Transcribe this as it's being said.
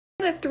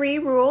The 3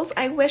 rules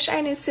I wish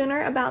I knew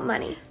sooner about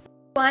money.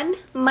 1.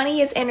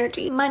 Money is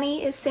energy.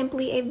 Money is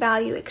simply a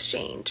value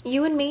exchange.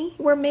 You and me,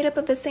 we're made up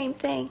of the same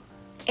thing.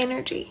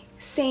 Energy.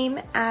 Same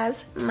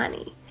as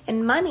money.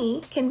 And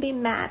money can be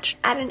matched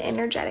at an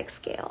energetic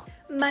scale.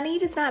 Money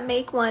does not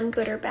make one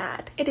good or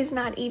bad. It is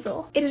not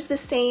evil. It is the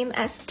same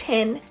as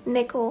tin,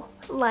 nickel,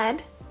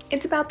 lead.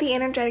 It's about the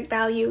energetic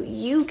value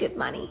you give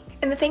money.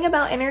 And the thing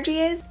about energy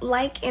is,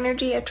 like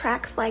energy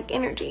attracts like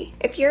energy.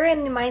 If you're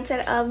in the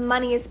mindset of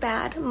money is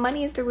bad,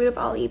 money is the root of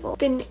all evil,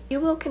 then you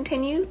will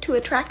continue to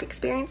attract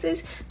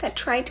experiences that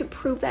try to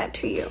prove that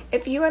to you.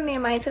 If you are in the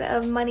mindset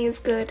of money is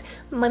good,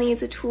 money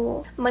is a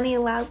tool, money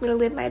allows me to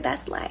live my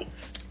best life,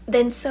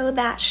 then so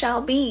that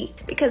shall be.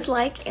 Because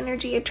like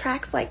energy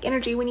attracts like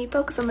energy. When you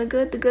focus on the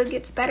good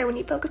gets better. When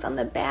you focus on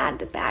the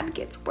bad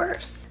gets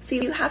worse. So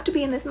you have to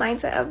be in this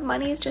mindset of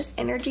money is just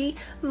energy.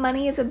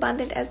 Money is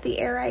abundant as the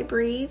air I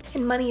breathe.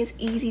 And money is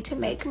easy to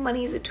make.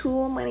 Money is a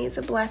tool. Money is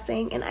a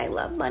blessing. And I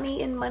love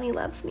money and money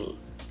loves me.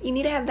 You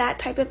need to have that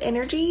type of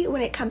energy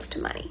when it comes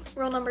to money.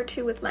 Rule number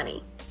 2 with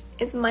money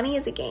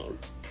is a game.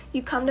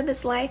 You come to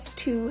this life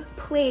to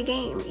play a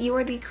game. You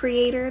are the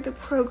creator, the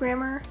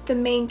programmer, the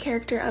main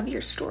character of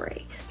your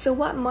story. So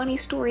what money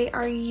story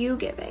are you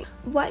giving?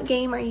 What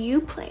game are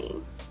you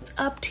playing? It's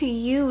up to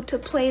you to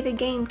play the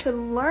game, to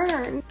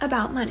learn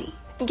about money.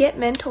 Get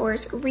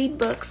mentors, read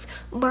books,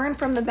 learn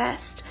from the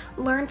best.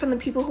 Learn from the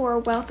people who are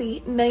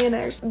wealthy,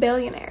 millionaires,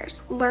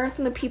 billionaires. Learn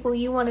from the people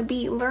you want to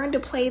be. Learn to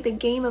play the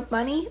game of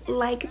money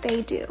like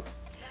they do.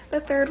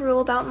 The 3rd rule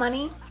about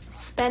money: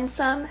 spend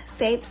some,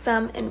 save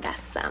some,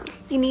 invest some.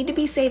 You need to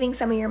be saving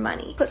some of your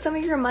money. Put some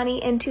of your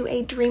money into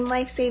a dream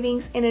life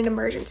savings and an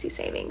emergency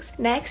savings.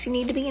 Next, you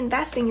need to be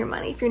investing your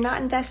money. If you're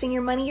not investing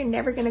your money, you're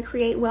never going to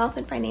create wealth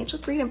and financial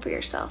freedom for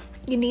yourself.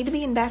 You need to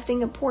be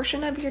investing a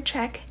portion of your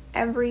check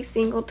every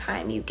single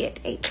time you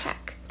get a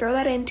check. Throw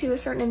that into a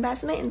certain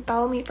investment and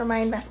follow me for my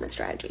investment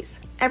strategies.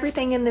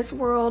 Everything in this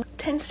world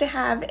tends to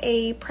have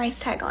a price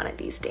tag on it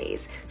these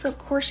days. So of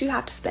course you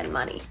have to spend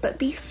money, but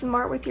be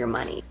smart with your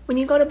money. When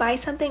you go to buy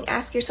something,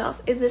 ask yourself,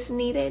 is this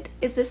needed?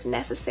 Is this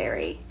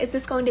necessary? Is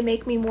this going to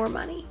make me more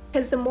money?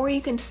 Because the more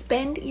you can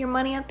spend your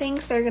money on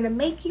things that are going to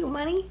make you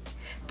money,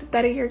 the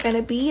better you're going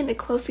to be and the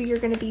closer you're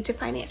going to be to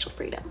financial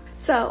freedom.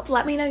 So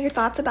let me know your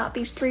thoughts about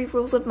these 3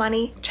 rules of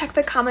money. Check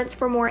the comments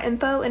for more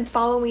info and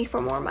follow me for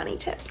more money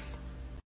tips.